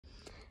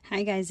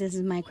Hi guys, this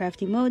is my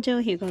Crafty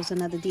Mojo. Here goes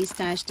another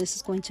D-stash. This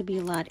is going to be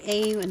lot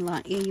A. In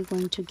lot A, you're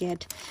going to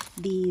get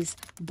these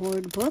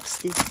board books.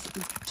 This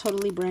is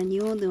totally brand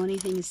new. The only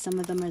thing is some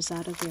of them are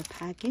out of their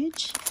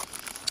package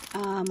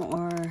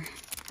or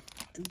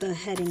the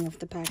heading of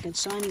the package.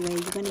 So anyway,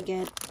 you're going to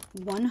get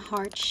one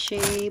heart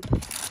shape,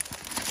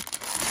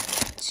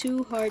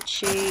 two heart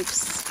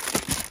shapes,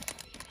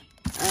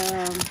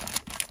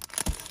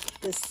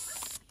 the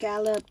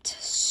scalloped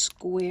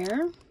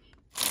square.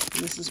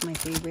 This is my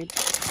favorite.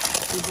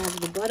 We have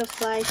the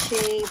butterfly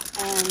shape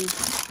and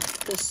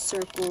the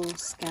circle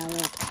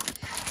scallop.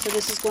 So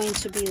this is going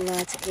to be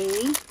lot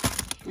A,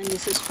 and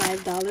this is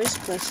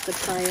 $5 plus the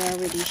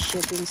priority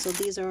shipping. So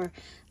these are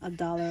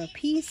 $1 a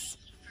piece.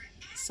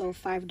 So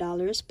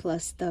 $5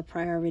 plus the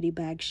priority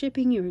bag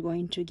shipping. You're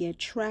going to get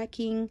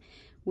tracking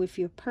with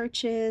your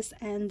purchase,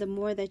 and the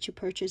more that you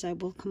purchase, I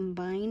will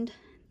combine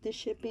the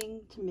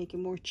shipping to make it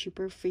more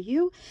cheaper for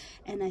you.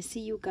 And I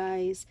see you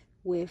guys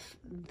with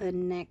the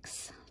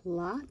next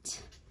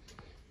lot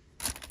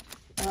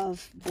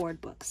of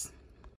board books.